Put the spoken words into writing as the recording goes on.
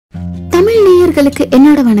நேயர்களுக்கு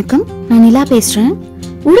என்னோட வணக்கம். நான் நிலா பேசுறேன்.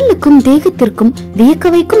 உடலுக்கும் தேகத்திற்கும் வியக்க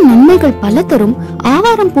வைக்கும் நன்மைகள் பல தரும்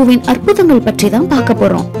ஆவாரம் பூவின் அற்புதங்கள் பற்றி தான் பார்க்க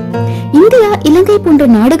போறோம். இந்தியா, இலங்கை போன்ற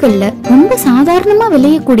நாடுகள்ல ரொம்ப சாதாரணமா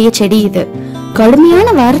விளையக்கூடிய செடி இது. கடுமையான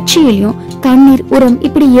வறட்சியிலும் தண்ணீர், உரம்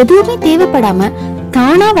இப்படி எதுவுமே தேவைப்படாம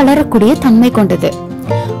தானா வளரக்கூடிய தன்மை கொண்டது.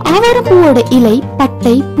 ஆவாரம் பூவோட இலை,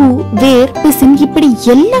 பட்டை, பூ, வேர், பிசின் இப்படி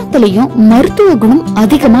எல்லாத்துலயும் மருத்துவ குணம்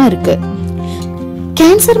அதிகமா இருக்கு.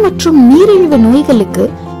 கேன்சர் மற்றும் நீரிழிவு நோய்களுக்கு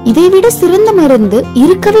இதைவிட சிறந்த மருந்து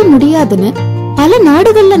இருக்கவே முடியாதுன்னு பல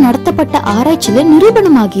நாடுகள்ல நடத்தப்பட்ட ஆராய்ச்சியில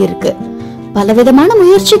நிரூபணமாகி இருக்கு. பலவிதமான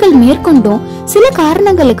முயற்சிகள் மேற்கொண்டும் சில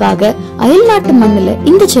காரணங்களுக்காக அயல் நாட்டு மண்ணுல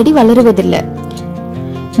இந்த செடி வளருவதில்லை.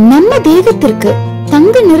 நம்ம தேகத்திற்கு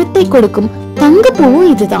தங்க நிறத்தை கொடுக்கும் தங்க பூவும்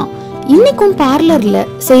இதுதான். இன்னைக்கும் பார்லர்ல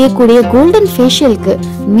செய்யக்கூடிய கோல்டன் ஃபேஷியலுக்கு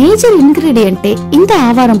மேஜர் இன்கிரீடியன்ட்டே இந்த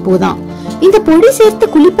ஆவாரம் பூ தான். இந்த பொடி சேர்த்து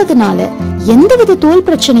குளிப்பதனால எந்தவித தோல்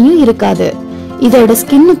பிரச்சனையும் இருக்காது. இதோட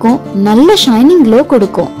ஸ்கின்னுக்கும் நல்ல ஷைனிங் க்ளோ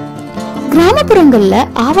கொடுக்கும். கிராமப்புறங்கள்ல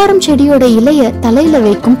ஆவாரம் செடியோட இலைய தலையில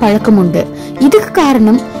வைக்கும் பழக்கம் உண்டு. இதுக்கு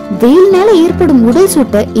காரணம் வெயில்னால ஏற்படும் உடல்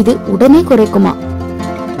சூட்டை இது உடனே குறைக்குமா.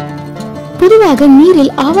 பொதுவாக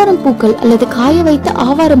நீரில் ஆவாரம் பூக்கள் அல்லது காய வைத்த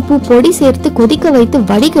ஆவாரம் பூ பொடி சேர்த்து கொதிக்க வைத்து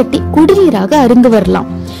வடிகட்டி குடிநீராக அருந்து வரலாம்.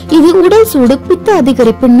 இது உடல் சூடு, பித்த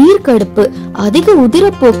அதிகரிப்பு, நீர்க்கடுப்பு, அதிக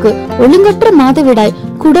உதிரப்போக்கு, ஒழுங்கற்ற மாதவிடாய்,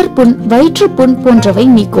 குடற்புண், வயிற்றுப்புண் போன்றவை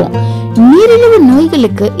நீக்கும். நீரிழிவு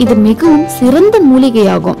நோய்களுக்கு இது மிகவும் சிறந்த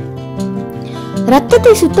மூலிகையாகும்.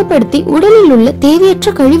 ரத்தத்தை சுத்தப்படுத்தி உடலில் உள்ள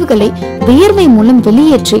தேவையற்ற கழிவுகளை வியர்வை மூலம்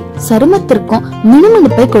வெளியேற்றி சருமத்திற்கும்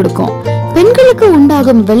மினுமினுப்பை கொடுக்கும். பெண்களுக்கு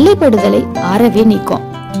உண்டாகும் வெள்ளைப்படுதலை அறவே நீக்கும்.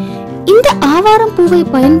 இந்த ஆவாரம் பூவை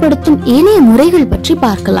பயன்படுத்தும் ஏனைய முறைகள் பற்றி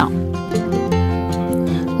பார்க்கலாம்.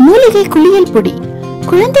 மூலிகை குளியல் பொடி.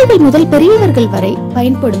 குழந்தைகள் முதல் பெரியவர்கள் வரை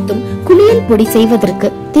பயன்படுத்தும் குளியல் பொடி செய்வதற்கு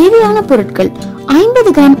தேவையான பொருட்கள்: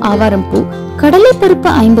 50 கிராம் ஆவாரம் பூ, கடலை பருப்பு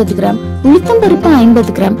 50 கிராம், உளுத்தம் பருப்பு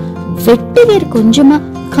 50 கிராம், வெட்டி வேர் கொஞ்சமா,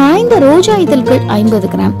 காய்ந்த ரோஜா இதழ்கள் 50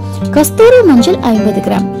 கிராம், கஸ்தூரி மஞ்சள் 50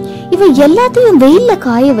 கிராம். இவை எல்லாத்தையும் வெயில்ல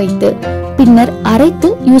காய வைத்து பின்னர் அரைத்து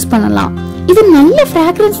யூஸ் பண்ணலாம். இது நல்ல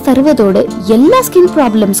ஃப்ராக்ரன்ஸ் தருவதோடு எல்லா ஸ்கின்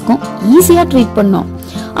ப்ராப்ளம்ஸ்க்கும் ஈஸியா ட்ரீட் பண்ணும்.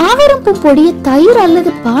 ஆவாரம் பூ பொடியை தயிர்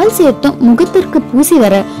அல்லது பால் சேர்த்தும் முகத்திற்கு பூசி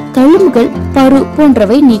வர தழும்புகள், பரு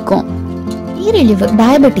போன்றவை நீக்கும். நீரிழிவு,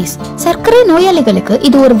 டயபெட்டிஸ், சர்க்கரை நோயாளிகளுக்கு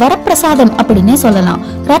இது ஒரு வரப்பிரசாதம் அப்படின்னே சொல்லலாம்.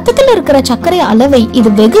 ரத்தத்தில் இருக்கிற சர்க்கரை அளவை இது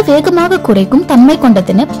வெகு வேகமாக குறைக்கும் தன்மை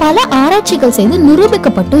கொண்டதுன்னு பல ஆராய்ச்சிகள் செய்து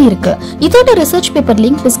நிரூபிக்கப்பட்டு இருக்கு. இதோட ரிசர்ச் பேப்பர்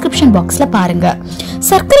லிங்க் டிஸ்கிரிப்ஷன் பாக்ஸ்ல பாருங்க.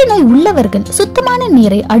 சர்க்கரை நோய் உள்ளவர்கள் சுத்தமான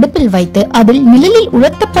நீரை அடுப்பில் வைத்து அதில் நிழலில்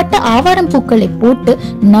உலர்த்தப்பட்ட ஆவாரம் பூக்களை போட்டு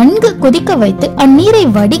நன்கு கொதிக்க வைத்து அந்நீரை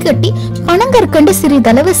வடிகட்டி பனங்கற்கண்டு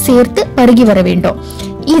சிறிதளவு சேர்த்து பருகி வர வேண்டும்.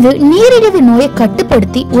 இது நீரிழிவு நோயை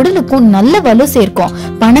கட்டுப்படுத்தி உடலுக்கும் நல்ல வலு சேர்க்கும்.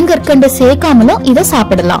 பனங்கற்கண்டு சேர்க்காமலும் இதை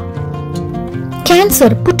சாப்பிடலாம்.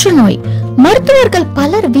 கேன்சர், புற்றுநோய். மருத்துவர்கள்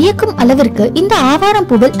பலர் வியக்கும் அளவிற்கு இந்த ஆவாரம்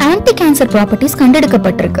பூவில் anti cancer properties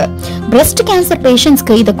கண்டெடுக்கப்பட்டிருக்கு. Breast cancer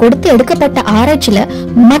பேஷண்ட்ஸ்க்கு இதை கொடுத்து எடுக்கப்பட்ட ஆராய்ச்சியில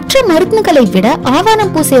மற்ற மருந்துகளை விட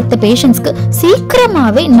ஆவாரம் பூ சேர்த்த பேஷண்ட்ஸ்க்கு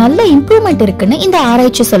சீக்கிரமாவே நல்ல இம்ப்ரூவ்மெண்ட் இருக்குன்னு இந்த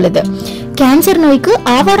ஆராய்ச்சி சொல்லுது. கேன்சர் நோய்க்கு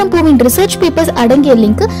ஆவாரம் பூவின் ரிசர்ச் பேப்பர்ஸ் அடங்கிய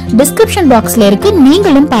லிங்க் டிஸ்கிரிப்ஷன் பாக்ஸ்ல இருக்கு,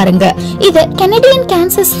 நீங்களும் பாருங்க. இத கனடியன்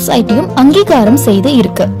கேன்சர் சொசைட்டியும் அங்கீகாரம் செய்து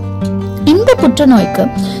இருக்கு. இந்த புற்றுநோய்க்கு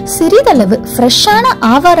சிறிதளவு ஃப்ரெஷ்ஷான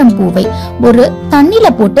ஆவாரம் பூவை ஒரு தண்ணில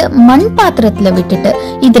போட்டு மண் பாத்திரத்துல விட்டுட்டு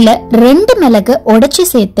இதுல 2 மிளகு உடைச்சி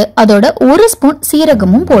சேர்த்து அதோட 1 ஸ்பூன்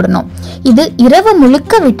சீரகமும் போடணும். இது இரவு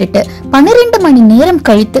முழுக்க விட்டுட்டு 12 மணி நேரம்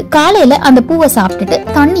கழித்து காலையில அந்த பூவை சாப்பிட்டுட்டு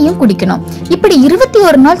தண்ணியும் குடிக்கணும். இப்படி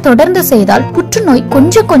 21 நாள் தொடர்ந்து செய்தால் புற்றுநோய்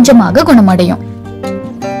கொஞ்சம் கொஞ்சமாக குணமடையும்.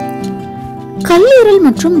 கல்லீரல்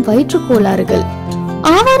மற்றும் வயிற்று கோளாறுகள்.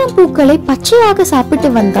 ஆவாரம் பூக்களை பச்சையாக சாப்பிட்டு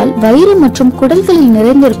வந்தால் வயிறு மற்றும் குடல்களில்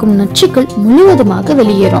நிறைந்திருக்கும் நச்சுக்கள் முழுவதுமாக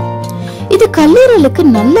வெளியேறும். இது கல்லீரலுக்கு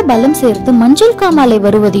நல்ல பலம் சேர்த்து மஞ்சள் காமாலை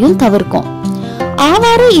வருவதையும் தவிர்க்கும்.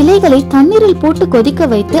 ஆவார இலைகளை தண்ணீரில் போட்டு கொதிக்க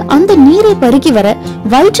வைத்து அந்த நீரை பருகி வர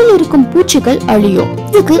வயிற்றில் இருக்கும் பூச்சிகள் அழியும்.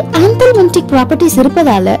 இதுக்கு Anthelmintic ப்ராப்பர்ட்டிஸ்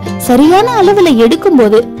இருப்பதால சரியான அளவுல எடுக்கும்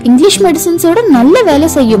போது இங்கிலீஷ் மெடிசின்ஸோட நல்ல வேலை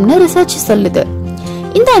செய்யும்னு ரிசர்ச் சொல்லுது.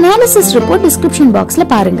 இந்த அனாலிசிஸ் ரிப்போர்ட் டிஸ்கிரிப்ஷன் பாக்ஸ்ல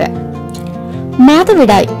பாருங்க.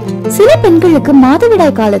 மாதவிடாய். சில பெண்களுக்கு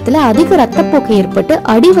மாதவிடாய் காலத்துல அதிக ரத்தப்போக்கு ஏற்பட்டு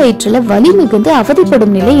அடி வயிற்றுல வலி மிகுந்து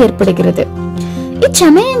அவதிப்படும் நிலை ஏற்படுகிறது.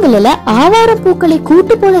 இச்சமயங்களில ஆவாரம் பூக்களை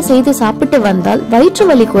கூட்டு போல செய்து சாப்பிட்டு வந்தால் வயிற்று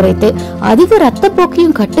வலி குறைத்து அதிக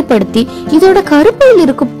ரத்தப்போக்கையும் கட்டுப்படுத்தி இதோட கருப்பையில்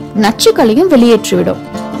இருக்கும் நச்சுக்களையும் வெளியேற்றிவிடும்.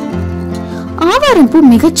 ஆவாரம் பூ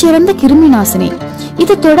மிகச்சிறந்த கிருமி நாசினி.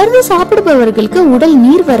 இது தொடர்ந்து சாப்பிடுபவர்களுக்கு உடல்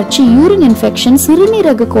நீர் வறட்சி, யூரின் இன்ஃபெக்ஷன்,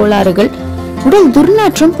 சிறுநீரக கோளாறுகள், உடல்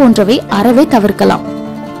துர்நாற்றம் போன்றவை அறவே தவிர்க்கலாம்.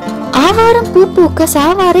 ஆவாரம் பூ பூக்க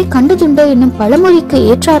சாவாரை கண்டு துண்டோ என்னும் பழமொழிக்கு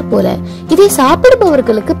ஏற்றாற் போல இதை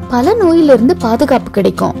சாப்பிடுபவர்களுக்கு பல நோயிலிருந்து பாதுகாப்பு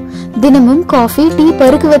கிடைக்கும். தினமும் காஃபி டீ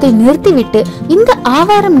பருகுவதை நிறுத்திவிட்டு இந்த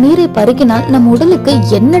ஆவாரம் நீரை பருகினால் நம் உடலுக்கு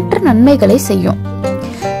எண்ணற்ற நன்மைகளை செய்யும்.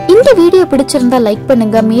 இந்த வீடியோ பிடிச்சிருந்தா லைக்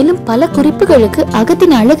பண்ணுங்க. மேலும் பல குறிப்புகளுக்கு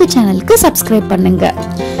அகத்தின் அழகு சேனலுக்கு சப்ஸ்கிரைப் பண்ணுங்க.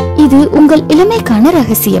 இது உங்கள் இளமைக்கான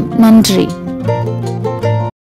ரகசியம். நன்றி.